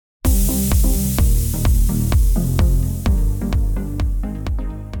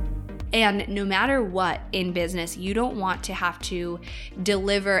And no matter what in business, you don't want to have to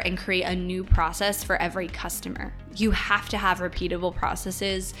deliver and create a new process for every customer. You have to have repeatable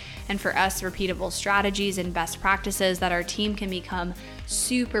processes, and for us, repeatable strategies and best practices that our team can become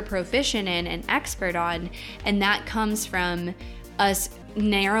super proficient in and expert on. And that comes from us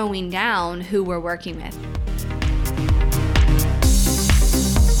narrowing down who we're working with.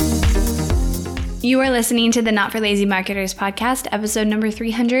 You are listening to the Not for Lazy Marketers podcast, episode number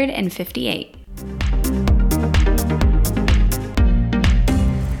 358.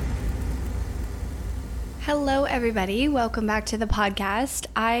 Hello, everybody. Welcome back to the podcast.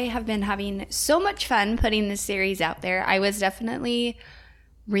 I have been having so much fun putting this series out there. I was definitely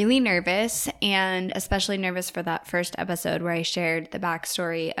really nervous, and especially nervous for that first episode where I shared the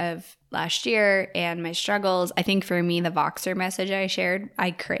backstory of last year and my struggles. I think for me, the Voxer message I shared,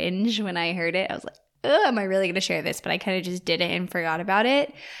 I cringed when I heard it. I was like, oh, am I really going to share this? But I kind of just did it and forgot about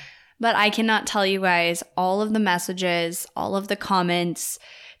it. But I cannot tell you guys all of the messages, all of the comments,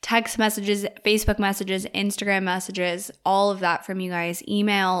 text messages, Facebook messages, Instagram messages, all of that from you guys,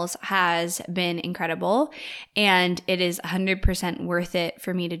 emails has been incredible. And it is 100% worth it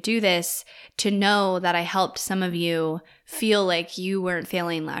for me to do this, to know that I helped some of you feel like you weren't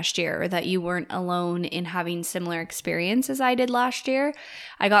failing last year, or that you weren't alone in having similar experience as I did last year.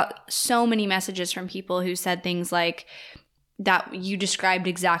 I got so many messages from people who said things like, that you described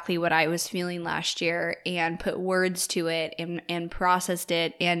exactly what I was feeling last year and put words to it and processed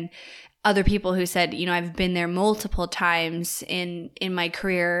it. And other people who said, I've been there multiple times in my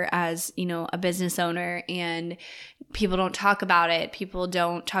career as, a business owner, and people don't talk about it. People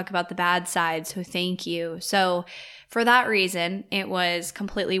don't talk about the bad side. So thank you. So for that reason, it was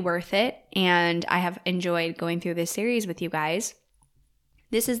completely worth it. And I have enjoyed going through this series with you guys.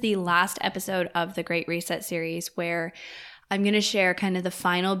 This is the last episode of the Great Reset series, where I'm going to share kind of the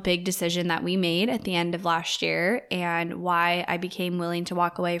final big decision that we made at the end of last year and why I became willing to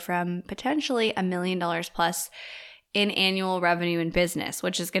walk away from potentially $1 million plus in annual revenue in business,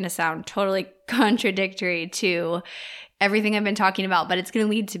 which is going to sound totally contradictory to everything I've been talking about, but it's going to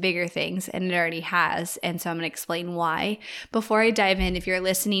lead to bigger things, and it already has. And so I'm going to explain why. Before I dive in, if you're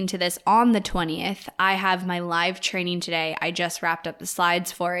listening to this on the 20th, I have my live training today. I just wrapped up the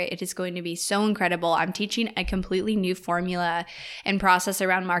slides for it. It is going to be so incredible. I'm teaching a completely new formula and process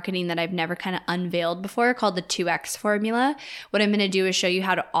around marketing that I've never kind of unveiled before, called the 2X formula. What I'm going to do is show you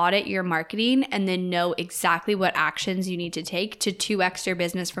how to audit your marketing and then know exactly what actions you need to take to 2X your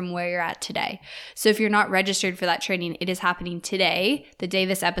business from where you're at today. So if you're not registered for that training, it is happening today, the day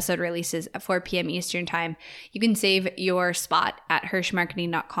this episode releases at 4 p.m. Eastern time. You can save your spot at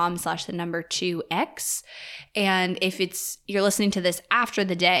hirschmarketing.com/2X. And if you're listening to this after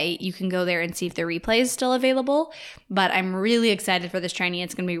the day, you can go there and see if the replay is still available. But I'm really excited for this training.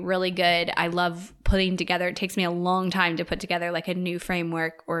 It's going to be really good. I love putting together. It takes me a long time to put together like a new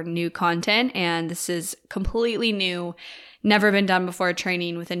framework or new content. And this is completely new. Never been done before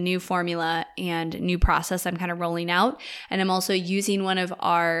training with a new formula and new process I'm kind of rolling out. And I'm also using one of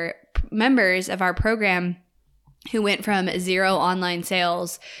our members of our program who went from 0 online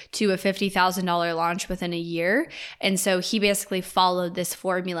sales to a $50,000 launch within a year. And so he basically followed this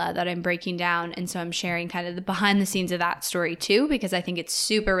formula that I'm breaking down. And so I'm sharing kind of the behind the scenes of that story too, because I think it's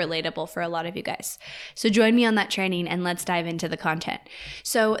super relatable for a lot of you guys. So join me on that training and let's dive into the content.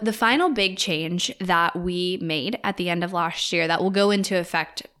 So the final big change that we made at the end of last year that will go into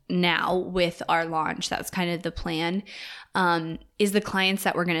effect now with our launch, that's kind of the plan, is the clients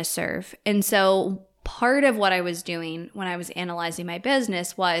that we're going to serve. And so part of what I was doing when I was analyzing my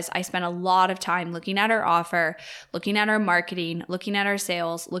business was I spent a lot of time looking at our offer, looking at our marketing, looking at our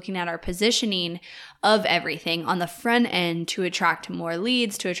sales, looking at our positioning of everything on the front end to attract more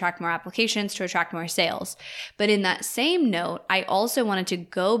leads, to attract more applications, to attract more sales. But in that same note, I also wanted to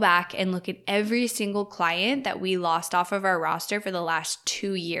go back and look at every single client that we lost off of our roster for the last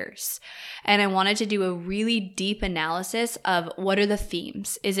 2 years. And I wanted to do a really deep analysis of what are the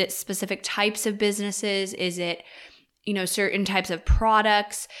themes? Is it specific types of businesses? Is it certain types of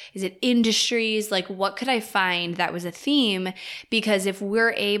products? Is it industries? Like, what could I find that was a theme? Because if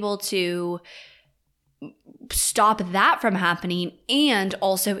we're able to stop that from happening and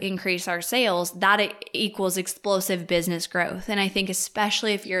also increase our sales, that equals explosive business growth. And I think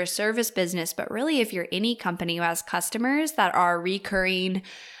especially if you're a service business, but really if you're any company who has customers that are recurring,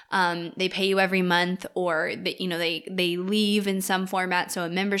 they pay you every month, or they leave in some format. So a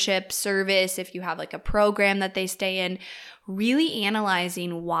membership service, if you have like a program that they stay in, really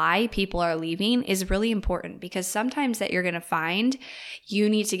analyzing why people are leaving is really important, because sometimes that you're going to find you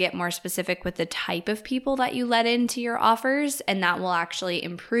need to get more specific with the type of people that you let into your offers, and that will actually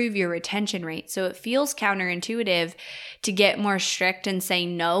improve your retention rate. So it feels counterintuitive to get more strict and say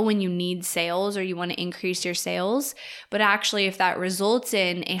no when you need sales or you want to increase your sales. But actually, if that results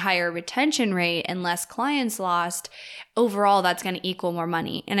in a higher retention rate and less clients lost, overall, that's going to equal more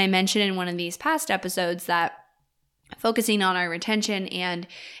money. And I mentioned in one of these past episodes that focusing on our retention and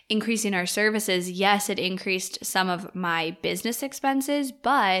increasing our services, yes, it increased some of my business expenses,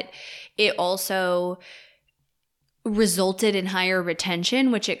 but it also resulted in higher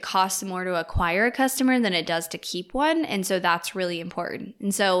retention, which it costs more to acquire a customer than it does to keep one. And so that's really important.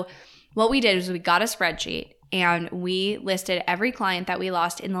 And so what we did is we got a spreadsheet and we listed every client that we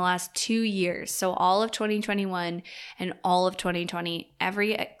lost in the last 2 years. So all of 2021 and all of 2020,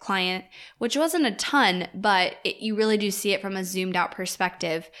 every client, which wasn't a ton, but you really do see it from a zoomed out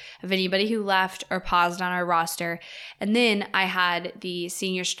perspective of anybody who left or paused on our roster. And then I had the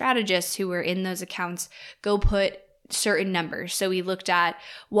senior strategists who were in those accounts go put certain numbers. So we looked at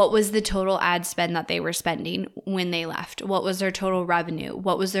what was the total ad spend that they were spending when they left. What was their total revenue?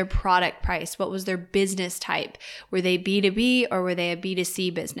 What was their product price? What was their business type? Were they B2B or were they a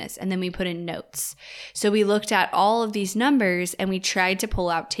B2C business? And then we put in notes. So we looked at all of these numbers and we tried to pull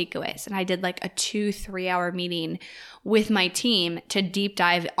out takeaways. And I did like a 2-3 hour meeting with my team to deep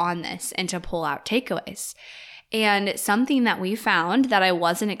dive on this and to pull out takeaways. And something that we found that I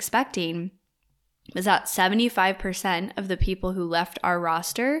wasn't expecting was that 75% of the people who left our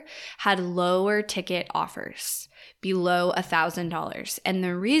roster had lower ticket offers, below $1,000. And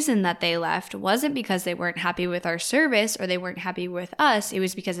the reason that they left wasn't because they weren't happy with our service or they weren't happy with us. It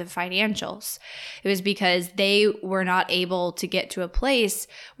was because of financials. It was because they were not able to get to a place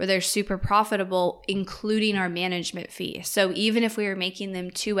where they're super profitable, including our management fee. So even if we were making them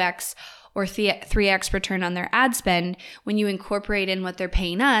 2x or 3x return on their ad spend, when you incorporate in what they're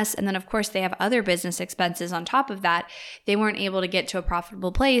paying us, and then of course they have other business expenses on top of that, they weren't able to get to a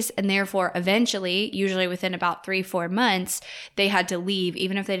profitable place, and therefore eventually, usually within about 3-4 months, they had to leave.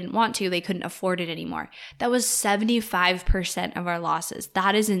 Even if they didn't want to, they couldn't afford it anymore. That was 75% of our losses.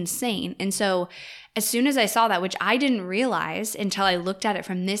 That is insane. And so as soon as I saw that, which I didn't realize until I looked at it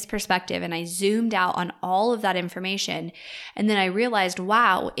from this perspective and I zoomed out on all of that information, and then I realized,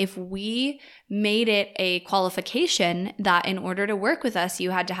 wow, if we made it a qualification that in order to work with us,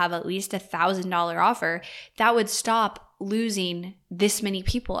 you had to have at least $1,000 offer, that would stop losing this many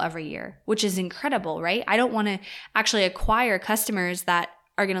people every year, which is incredible, right? I don't want to actually acquire customers that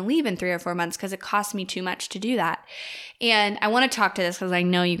are going to leave in 3 or 4 months because it costs me too much to do that. And I want to talk to this because I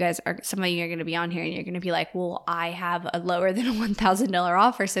know you guys are, some of you are going to be on here and you're going to be like, well, I have a lower than a $1,000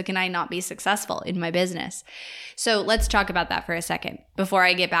 offer, so can I not be successful in my business? So let's talk about that for a second before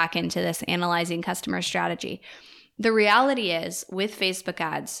I get back into this analyzing customer strategy. The reality is, with Facebook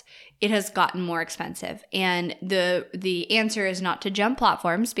ads, it has gotten more expensive. And the answer is not to jump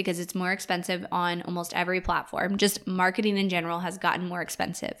platforms because it's more expensive on almost every platform. Just marketing in general has gotten more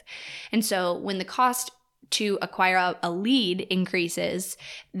expensive. And so when the cost to acquire a lead increases,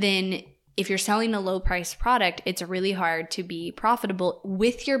 then if you're selling a low price product, it's really hard to be profitable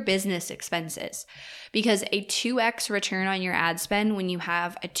with your business expenses, because a 2x return on your ad spend when you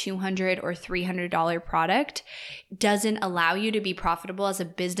have a $200 or $300 product doesn't allow you to be profitable as a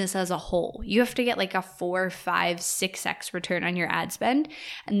business as a whole. You have to get like a 4, 5, 6x return on your ad spend,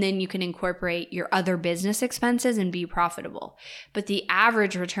 and then you can incorporate your other business expenses and be profitable. But the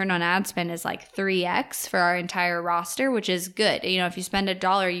average return on ad spend is like 3x for our entire roster, which is good. You know, if you spend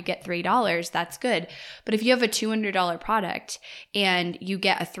 $1, you get $3. That's good. But if you have a $200 product and you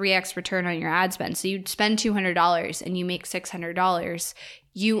get a 3x return on your ad spend, so you spend $200 and you make $600,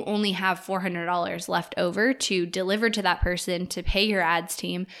 you only have $400 left over to deliver to that person, to pay your ads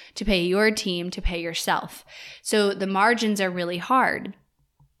team, to pay your team, to pay yourself. So the margins are really hard.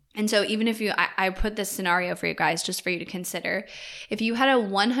 And so even if I put this scenario for you guys just for you to consider. If you had a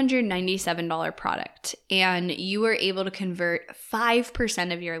 $197 product and you were able to convert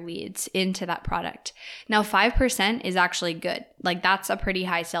 5% of your leads into that product. Now 5% is actually good. Like that's a pretty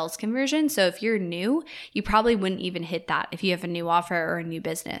high sales conversion. So if you're new, you probably wouldn't even hit that if you have a new offer or a new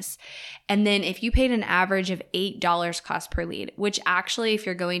business. And then if you paid an average of $8 cost per lead, which actually if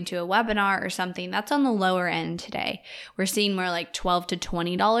you're going to a webinar or something, that's on the lower end today. We're seeing more like $12 to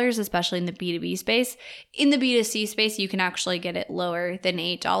 $20. Especially in the B2B space. In the B2C space, you can actually get it lower than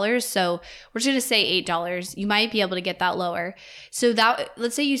 $8. So we're just going to say $8. You might be able to get that lower. So that,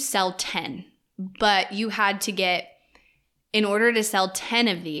 let's say you sell 10, but you had to get In order to sell 10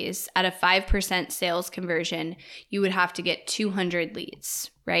 of these at a 5% sales conversion, you would have to get 200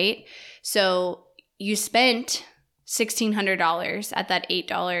 leads, right? So you spent $1,600 at that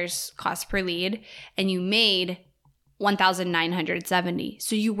 $8 cost per lead, and you made $1,970.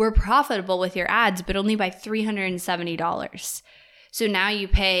 So you were profitable with your ads, but only by $370. So now you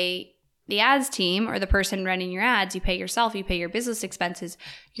pay the ads team or the person running your ads, you pay yourself, you pay your business expenses,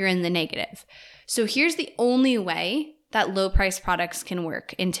 you're in the negative. So here's the only way that low price products can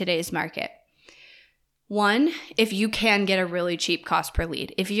work in today's market. One, if you can get a really cheap cost per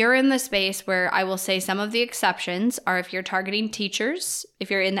lead. If you're in the space where I will say some of the exceptions are if you're targeting teachers, if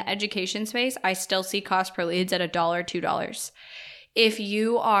you're in the education space, I still see cost per leads at $1, $2. If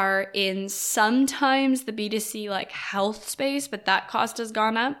you are in sometimes the B2C like health space, but that cost has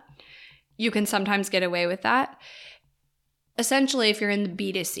gone up, you can sometimes get away with that. Essentially, if you're in the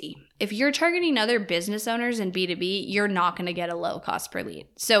B2C, if you're targeting other business owners in B2B, you're not going to get a low cost per lead.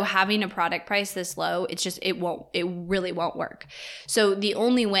 So having a product price this low, it really won't work. So the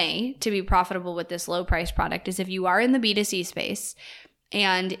only way to be profitable with this low price product is if you are in the B2C space,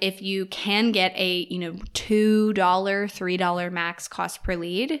 and if you can get a, $2, $3 max cost per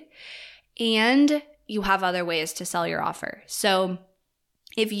lead, and you have other ways to sell your offer. So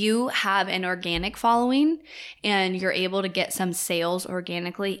if you have an organic following and you're able to get some sales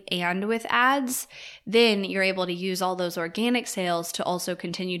organically and with ads, then you're able to use all those organic sales to also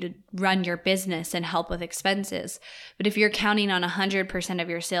continue to run your business and help with expenses. But if you're counting on 100% of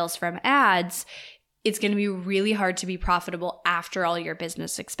your sales from ads, it's going to be really hard to be profitable after all your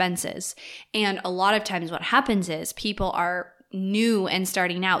business expenses. And a lot of times what happens is people are new and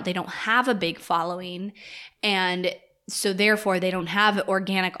starting out. They don't have a big following, and so therefore, they don't have an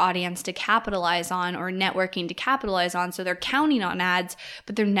organic audience to capitalize on or networking to capitalize on. So they're counting on ads,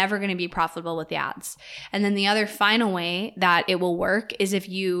 but they're never going to be profitable with the ads. And then the other final way that it will work is if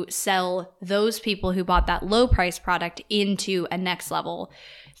you sell those people who bought that low price product into a next level,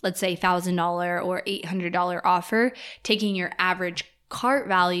 let's say $1,000 or $800 offer, taking your average cart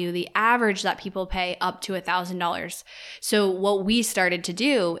value, the average that people pay, up to $1,000. So what we started to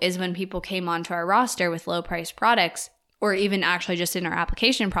do is when people came onto our roster with low price products, or even actually just in our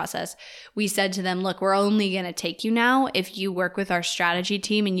application process, we said to them, look, we're only going to take you now if you work with our strategy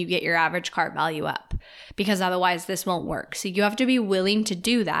team and you get your average cart value up, because otherwise this won't work. So you have to be willing to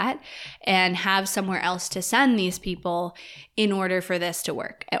do that and have somewhere else to send these people in order for this to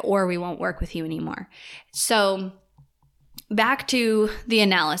work, or we won't work with you anymore. So back to the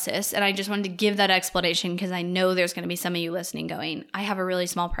analysis, and I just wanted to give that explanation because I know there's going to be some of you listening going, I have a really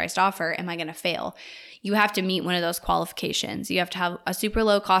small priced offer. Am I going to fail? You have to meet one of those qualifications. You have to have a super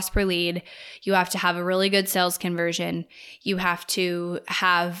low cost per lead. You have to have a really good sales conversion. You have to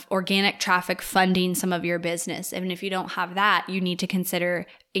have organic traffic funding some of your business. And if you don't have that, you need to consider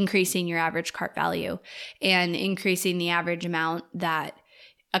increasing your average cart value and increasing the average amount that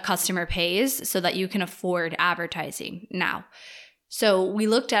a customer pays so that you can afford advertising now. So we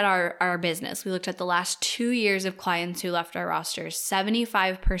looked at our business. We looked at the last 2 years of clients who left our rosters.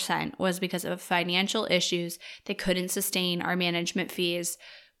 75% was because of financial issues. They couldn't sustain our management fees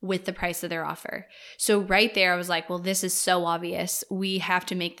with the price of their offer. So right there, I was like, well, this is so obvious. We have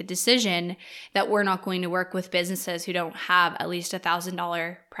to make the decision that we're not going to work with businesses who don't have at least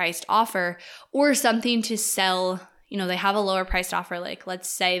 $1,000 priced offer or something to sell. They have a lower priced offer, like let's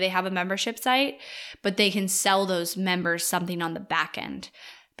say they have a membership site, but they can sell those members something on the back end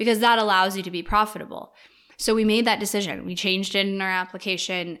because that allows you to be profitable. So we made that decision. We changed it in our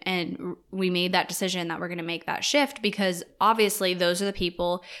application and we made that decision that we're going to make that shift because obviously those are the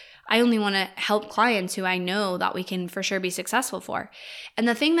people I only want to help clients who I know that we can for sure be successful for. And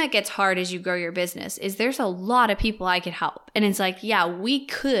the thing that gets hard as you grow your business is there's a lot of people I could help. And it's like, yeah, we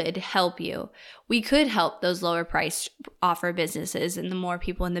could help you. We could help those lower priced offer businesses and the more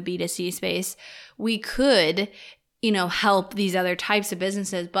people in the B2C space. We could, help these other types of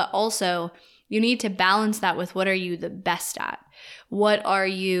businesses, but also you need to balance that with what are you the best at? What are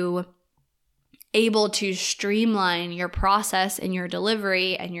you able to streamline your process and your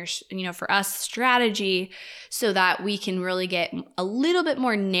delivery and your, for us, strategy so that we can really get a little bit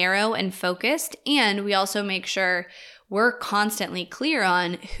more narrow and focused. And we also make sure we're constantly clear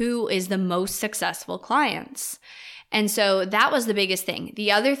on who is the most successful clients. And so that was the biggest thing.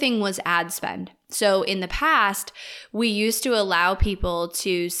 The other thing was ad spend. So in the past, we used to allow people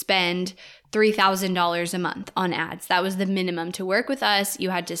to spend $3,000 a month on ads. That was the minimum. To work with us,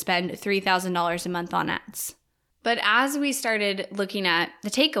 you had to spend $3,000 a month on ads. But as we started looking at the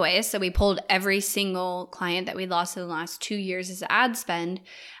takeaways, so we pulled every single client that we lost in the last 2 years as ad spend,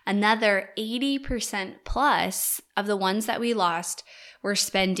 another 80% plus of the ones that we lost were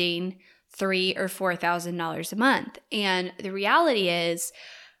spending $3,000 or $4,000 a month. And the reality is,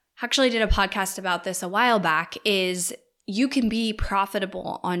 I actually did a podcast about this a while back, is you can be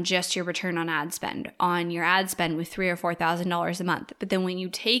profitable on just your return on ad spend, on your ad spend with $3,000 or $4,000 a month. But then when you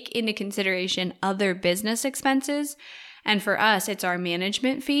take into consideration other business expenses, and for us, it's our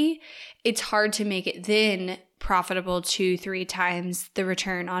management fee, it's hard to make it then profitable 2-3 times the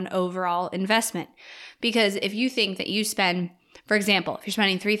return on overall investment. Because if you think that you spend, for example, if you're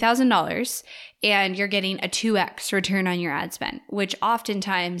spending $3,000 and you're getting a 2x return on your ad spend, which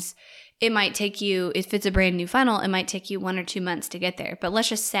oftentimes it might take you, if it's a brand new funnel, it might take you 1 or 2 months to get there. But let's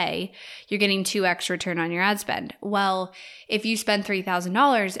just say you're getting 2x return on your ad spend. Well, if you spend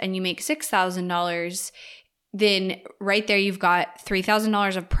 $3,000 and you make $6,000, then right there you've got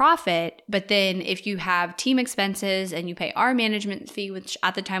 $3,000 of profit. But then if you have team expenses and you pay our management fee, which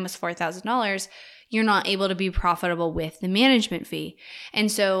at the time was $4,000, you're not able to be profitable with the management fee.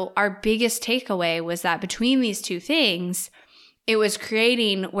 And so our biggest takeaway was that between these two things, it was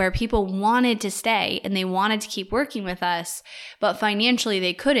creating where people wanted to stay and they wanted to keep working with us, but financially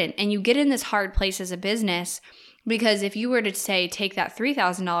they couldn't. And you get in this hard place as a business because if you were to say, take that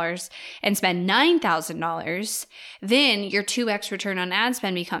 $3,000 and spend $9,000, then your 2x return on ad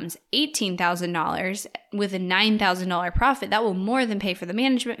spend becomes $18,000 with a $9,000 profit. That will more than pay for the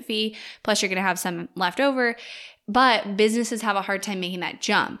management fee. Plus you're going to have some left over. But businesses have a hard time making that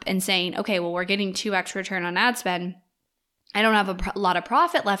jump and saying, okay, well, we're getting 2x return on ad spend. I don't have a lot of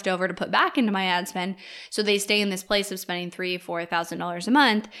profit left over to put back into my ad spend. So they stay in this place of spending $3,000, $4,000 a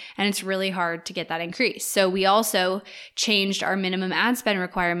month, and it's really hard to get that increase. So we also changed our minimum ad spend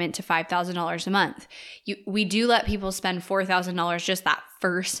requirement to $5,000 a month. We do let people spend $4,000 just that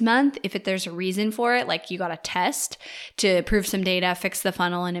first month if there's a reason for it, like you got to test to prove some data, fix the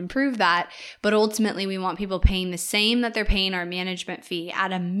funnel, and improve that. But ultimately, we want people paying the same that they're paying our management fee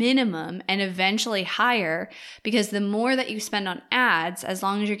at a minimum and eventually higher, because the more that you spend on ads, as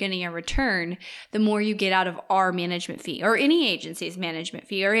long as you're getting a return, the more you get out of our management fee or any agency's management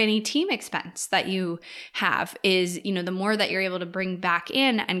fee or any team expense that you have is, the more that you're able to bring back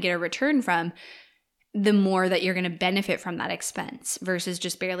in and get a return from, the more that you're going to benefit from that expense versus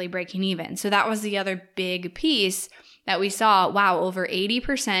just barely breaking even. So that was the other big piece that we saw. Wow, over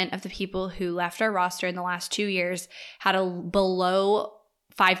 80% of the people who left our roster in the last 2 years had a below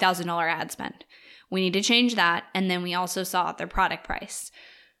 $5,000 ad spend. We need to change that. And then we also saw their product price.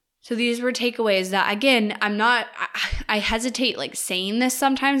 So these were takeaways that, again, I hesitate saying this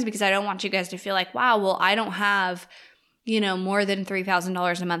sometimes because I don't want you guys to feel like, wow, well, I don't have more than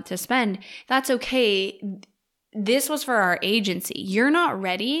 $3,000 a month to spend. That's okay. This was for our agency. You're not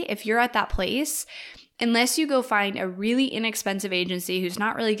ready if you're at that place unless you go find a really inexpensive agency who's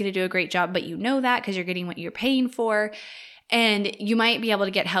not really going to do a great job, but you know that because you're getting what you're paying for. And you might be able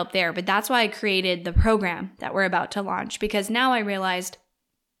to get help there. But that's why I created the program that we're about to launch, because now I realized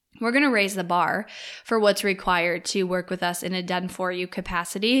we're going to raise the bar for what's required to work with us in a done-for-you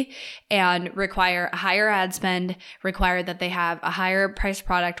capacity and require a higher ad spend, require that they have a higher price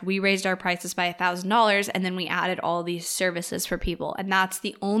product. We raised our prices by $1,000, and then we added all these services for people. And that's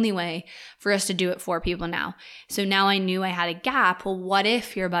the only way for us to do it for people now. So now I knew I had a gap. Well, what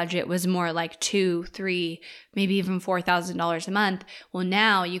if your budget was more like $2,000, $3,000, maybe even $4,000 a month? Well,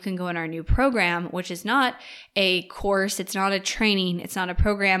 now you can go in our new program, which is not a course. It's not a training. It's not a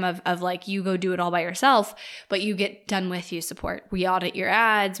program of you go do it all by yourself, but you get done with you support. We audit your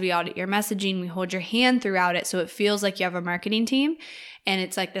ads, we audit your messaging, we hold your hand throughout it. So it feels like you have a marketing team, and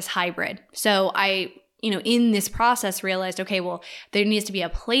it's like this hybrid. So I, in this process realized, okay, well, there needs to be a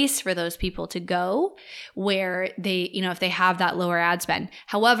place for those people to go where they, if they have that lower ad spend.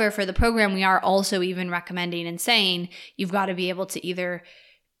 However, for the program, we are also even recommending and saying you've got to be able to either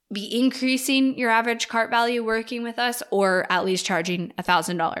be increasing your average cart value working with us or at least charging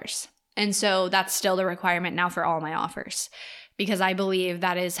 $1,000. And so that's still the requirement now for all my offers, because I believe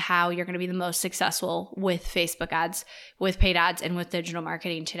that is how you're going to be the most successful with Facebook ads, with paid ads, and with digital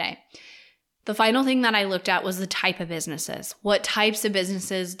marketing today. The final thing that I looked at was the type of businesses. What types of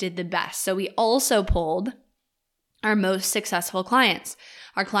businesses did the best? So we also pulled our most successful clients.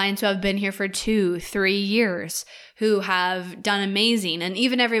 Our clients who have been here for 2-3 years, who have done amazing. And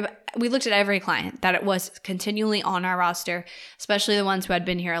even looked at every client that it was continually on our roster, especially the ones who had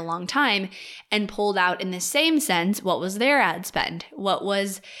been here a long time, and pulled out in the same sense, what was their ad spend? What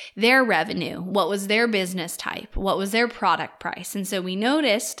was their revenue? What was their business type? What was their product price? And so we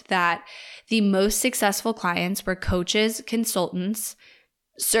noticed that the most successful clients were coaches, consultants,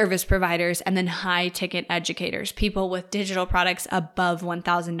 service providers, and then high ticket educators, people with digital products above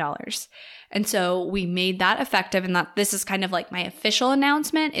 $1,000. And so we made that effective, and that this is kind of like my official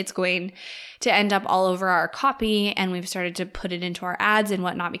announcement. It's going to end up all over our copy, and we've started to put it into our ads and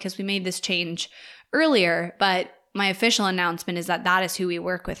whatnot because we made this change earlier. But my official announcement is that that is who we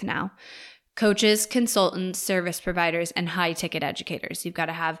work with now. Coaches, consultants, service providers, and high ticket educators. You've got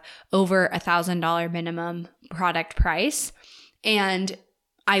to have over $1,000 minimum product price. And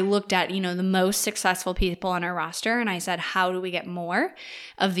I looked at, the most successful people on our roster, and I said, how do we get more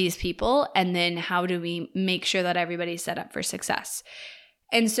of these people? And then how do we make sure that everybody's set up for success?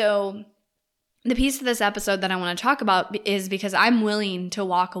 And so the piece of this episode that I want to talk about is because I'm willing to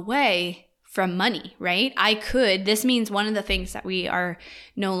walk away from money, right? This means one of the things that we are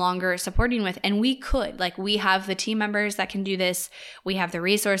no longer supporting with, and we have the team members that can do this. We have the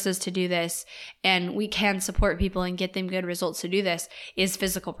resources to do this, and we can support people and get them good results to do this, is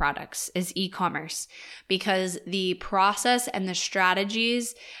physical products, is e-commerce, because the process and the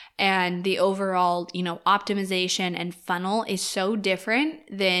strategies and the overall, optimization and funnel is so different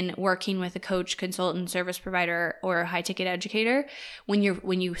than working with a coach, consultant, service provider, or a high ticket educator when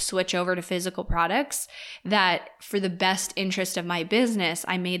you switch over to physical products, that for the best interest of my business,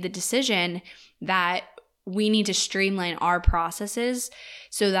 I made the decision that we need to streamline our processes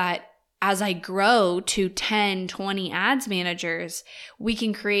so that as I grow to 10, 20 ads managers, we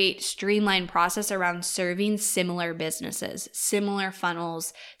can create streamlined process around serving similar businesses, similar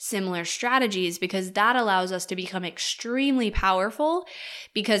funnels, similar strategies, because that allows us to become extremely powerful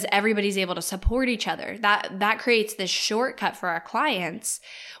because everybody's able to support each other. That creates this shortcut for our clients.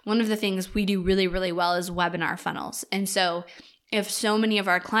 One of the things we do really, really well is webinar funnels. And so if so many of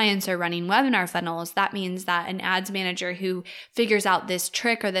our clients are running webinar funnels, that means that an ads manager who figures out this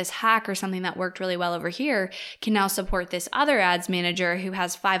trick or this hack or something that worked really well over here can now support this other ads manager who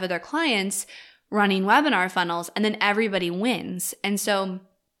has 5 other clients running webinar funnels, and then everybody wins. And so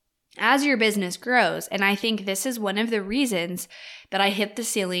as your business grows, and I think this is one of the reasons that I hit the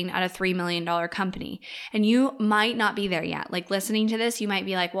ceiling at a $3 million company. And you might not be there yet. Like listening to this, you might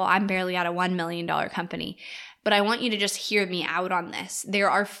be like, well, I'm barely at a $1 million company. But I want you to just hear me out on this. There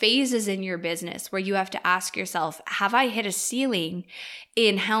are phases in your business where you have to ask yourself, have I hit a ceiling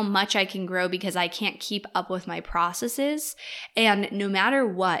in how much I can grow because I can't keep up with my processes? And no matter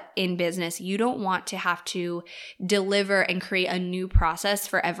what in business, you don't want to have to deliver and create a new process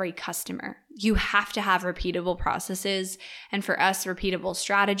for every customer. You have to have repeatable processes, and for us, repeatable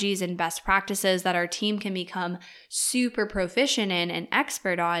strategies and best practices that our team can become super proficient in and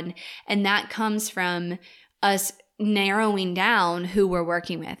expert on. And that comes from us narrowing down who we're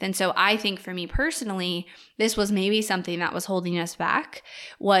working with. And so I think for me personally, this was maybe something that was holding us back,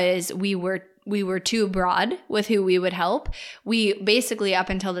 was we were too broad with who we would help. We basically up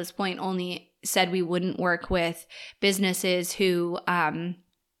until this point only said we wouldn't work with businesses who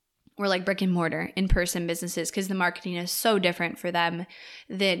were like brick and mortar in-person businesses because the marketing is so different for them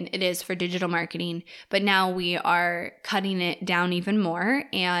than it is for digital marketing. But now we are cutting it down even more.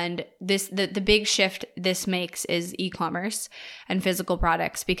 And the big shift this makes is e-commerce and physical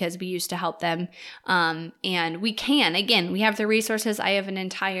products, because we used to help them. And we can, again, we have the resources. I have an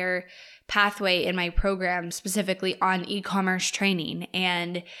entire pathway in my program specifically on e-commerce training,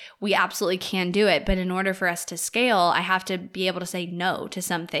 and we absolutely can do it. But in order for us to scale, I have to be able to say no to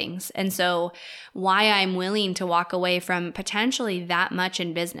some things. And so why I'm willing to walk away from potentially that much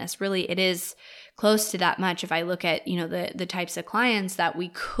in business, really it is close to that much if I look at, the types of clients that we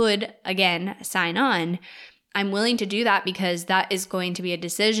could, again, sign on. I'm willing to do that because that is going to be a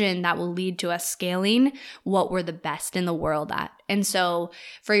decision that will lead to us scaling what we're the best in the world at. And so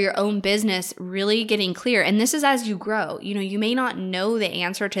for your own business, really getting clear, and this is as you grow, you may not know the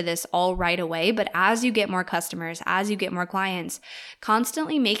answer to this all right away, but as you get more customers, as you get more clients,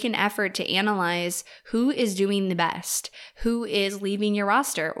 constantly make an effort to analyze who is doing the best, who is leaving your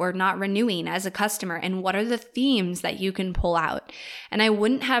roster or not renewing as a customer, and what are the themes that you can pull out. And I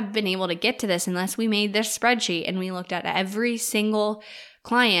wouldn't have been able to get to this unless we made this spreadsheet and we looked at every single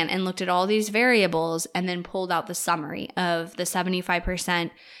client and looked at all these variables and then pulled out the summary of the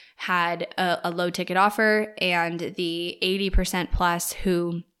 75% had a low ticket offer and the 80% plus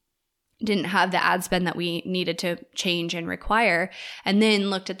who didn't have the ad spend that we needed to change and require, and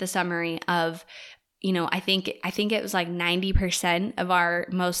then looked at the summary of I think it was like 90% of our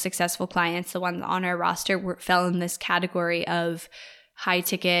most successful clients, the ones on our roster, fell in this category of high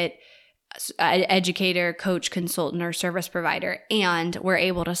ticket educator, coach, consultant, or service provider, and we're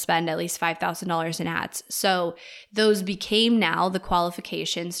able to spend at least $5,000 in ads. So those became now the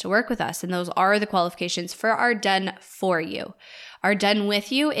qualifications to work with us, and those are the qualifications for our done for you. Our done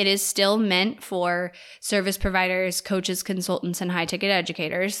with you, it is still meant for service providers, coaches, consultants, and high-ticket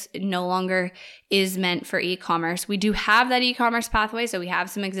educators. It no longer is meant for e-commerce. We do have that e-commerce pathway, so we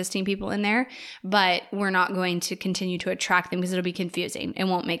have some existing people in there, but we're not going to continue to attract them because it'll be confusing. It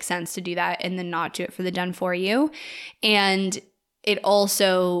won't make sense to do that and then not do it for the done for you. And it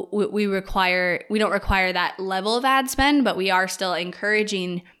also, we don't require that level of ad spend, but we are still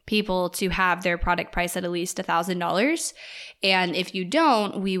encouraging people to have their product priced at least $1,000. And if you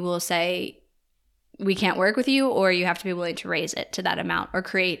don't, we will say we can't work with you, or you have to be willing to raise it to that amount or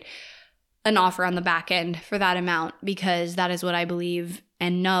create an offer on the back end for that amount, because that is what I believe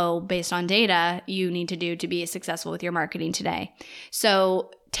and know based on data you need to do to be successful with your marketing today. So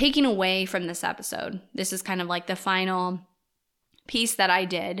taking away from this episode, this is kind of like the final piece that I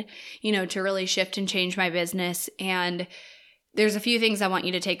did, to really shift and change my business. And there's a few things I want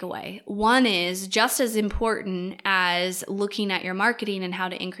you to take away. One is just as important as looking at your marketing and how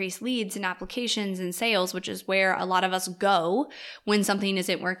to increase leads and applications and sales, which is where a lot of us go when something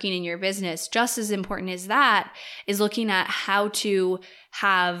isn't working in your business. Just as important as that is looking at how to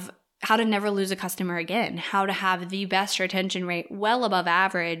never lose a customer again, how to have the best retention rate well above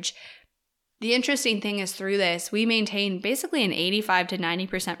average. The interesting thing is through this, we maintained basically an 85 to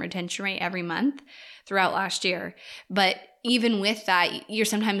 90% retention rate every month throughout last year. But even with that, you're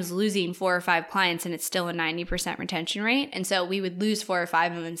sometimes losing 4 or 5 clients and it's still a 90% retention rate. And so we would lose 4 or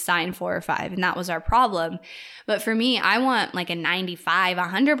 5 and then sign 4 or 5. And that was our problem. But for me, I want like a 95,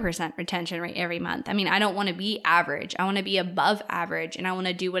 100% retention rate every month. I mean, I don't want to be average. I want to be above average, and I want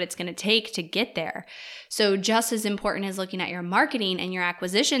to do what it's going to take to get there. So just as important as looking at your marketing and your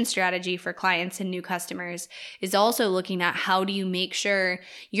acquisition strategy for clients and new customers is also looking at how do you make sure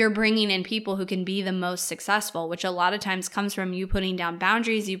you're bringing in people who can be the most successful, which a lot of times comes from you putting down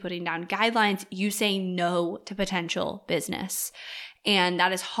boundaries, you putting down guidelines, you saying no to potential business. And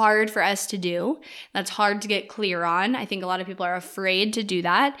that is hard for us to do. That's hard to get clear on. I think a lot of people are afraid to do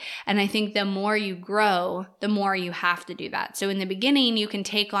that. And I think the more you grow, the more you have to do that. So in the beginning, you can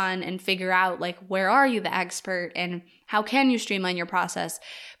take on and figure out like, where are you the expert and how can you streamline your process?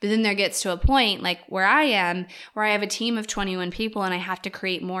 But then there gets to a point like where I am, where I have a team of 21 people and I have to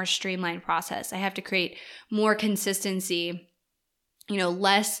create more streamlined process. I have to create more consistency,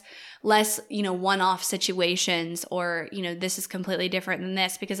 less one-off situations, or, this is completely different than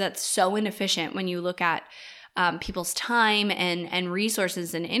this, because that's so inefficient when you look at people's time and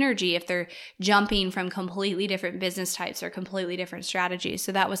resources and energy if they're jumping from completely different business types or completely different strategies.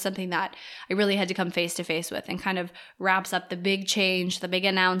 So that was something that I really had to come face to face with, and kind of wraps up the big change, the big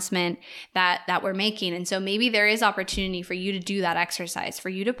announcement that we're making. And so maybe there is opportunity for you to do that exercise, for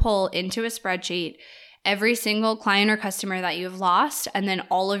you to pull into a spreadsheet every single client or customer that you've lost, and then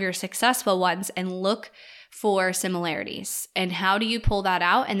all of your successful ones, and look for similarities. And how do you pull that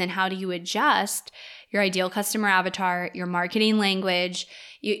out? And then how do you adjust your ideal customer avatar, your marketing language?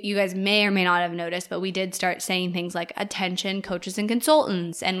 You guys may or may not have noticed, but we did start saying things like attention coaches and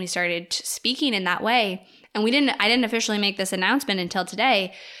consultants, and we started speaking in that way. And I didn't officially make this announcement until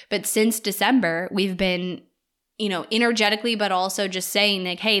today, but since December, we've been energetically, but also just saying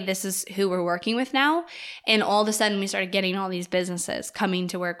like, hey, this is who we're working with now. And all of a sudden we started getting all these businesses coming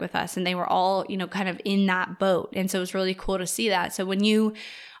to work with us, and they were all, kind of in that boat. And so it was really cool to see that. So when you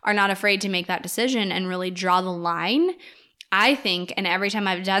are not afraid to make that decision and really draw the line, I think, and every time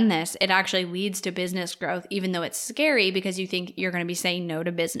I've done this, it actually leads to business growth, even though it's scary because you think you're going to be saying no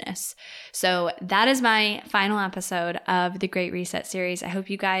to business. So that is my final episode of the Great Reset series. I hope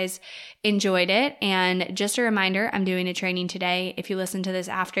you guys enjoyed it. And just a reminder, I'm doing a training today. If you listen to this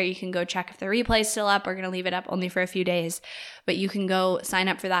after, you can go check if the replay is still up. We're going to leave it up only for a few days, but you can go sign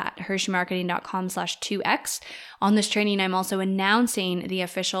up for that, HersheyMarketing.com/2x. On this training, I'm also announcing the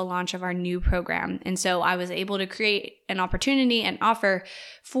official launch of our new program. And so I was able to create an opportunity and offer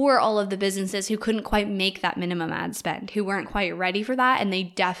for all of the businesses who couldn't quite make that minimum ad spend, who weren't quite ready for that, and they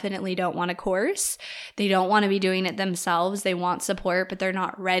definitely don't want a course. They don't want to be doing it themselves. They want support, but they're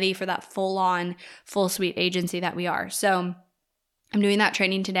not ready for that full-on, full-suite agency that we are. So I'm doing that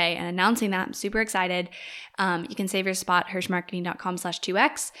training today and announcing that. I'm super excited. You can save your spot,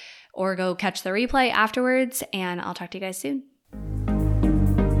 HersheyMarketing.com/2x, or go catch the replay afterwards, and I'll talk to you guys soon.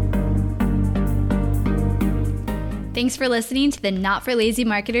 Thanks for listening to the Not for Lazy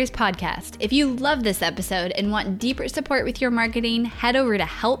Marketers podcast. If you love this episode and want deeper support with your marketing, head over to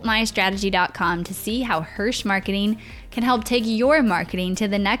helpmystrategy.com to see how Hirsch Marketing can help take your marketing to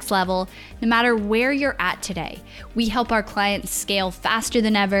the next level no matter where you're at today. We help our clients scale faster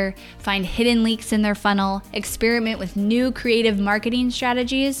than ever, find hidden leaks in their funnel, experiment with new creative marketing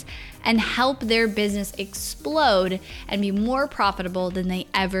strategies, and help their business explode and be more profitable than they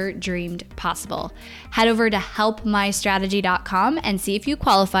ever dreamed possible. Head over to helpmystrategy.com and see if you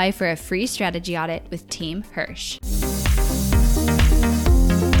qualify for a free strategy audit with Team Hirsch.